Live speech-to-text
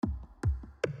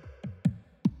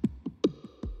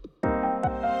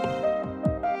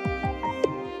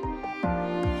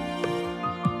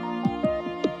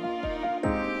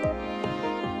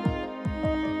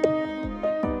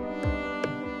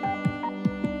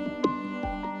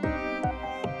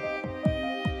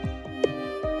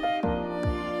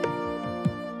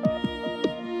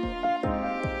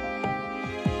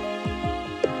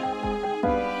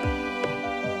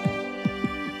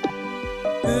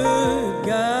Good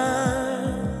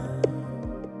God,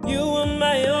 you are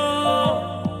my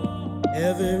all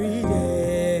every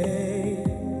day.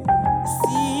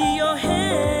 See your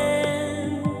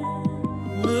hand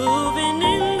moving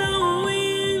in the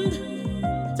wind,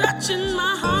 touching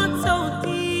my heart so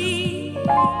deep.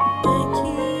 Thank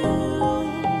you,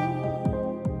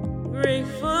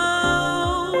 grateful.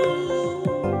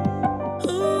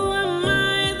 Who am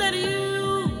I that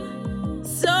you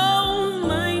so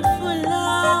mindful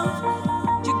of?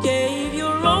 You gave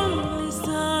your only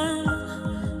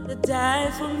son to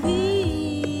die for me.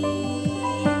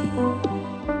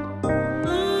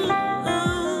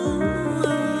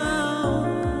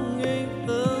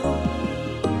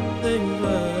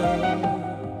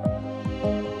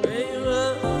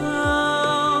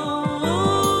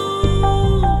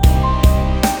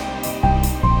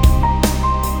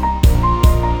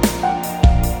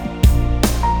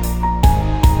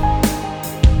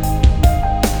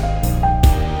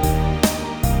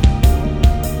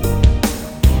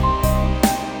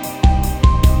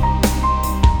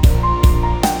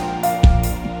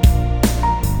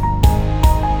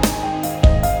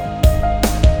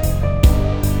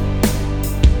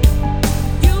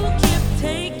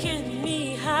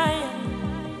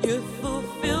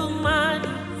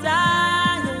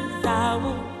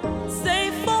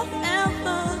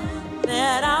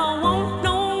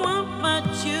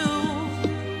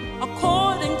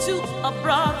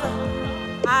 Brother,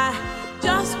 I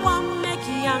just want to make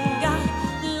you younger,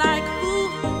 like who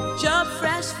job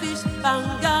fresh fish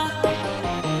banga.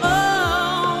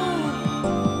 Oh,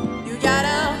 you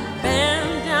gotta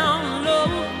bend down low,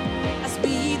 let's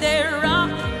be there,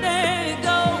 up they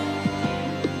go.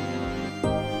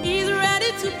 He's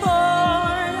ready to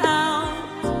pour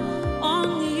out on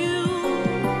you.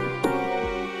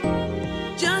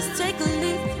 Just take a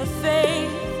leap of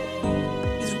faith.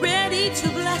 He's ready to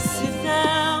bless you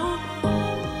now.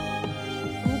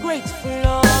 I'm grateful,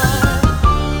 Lord.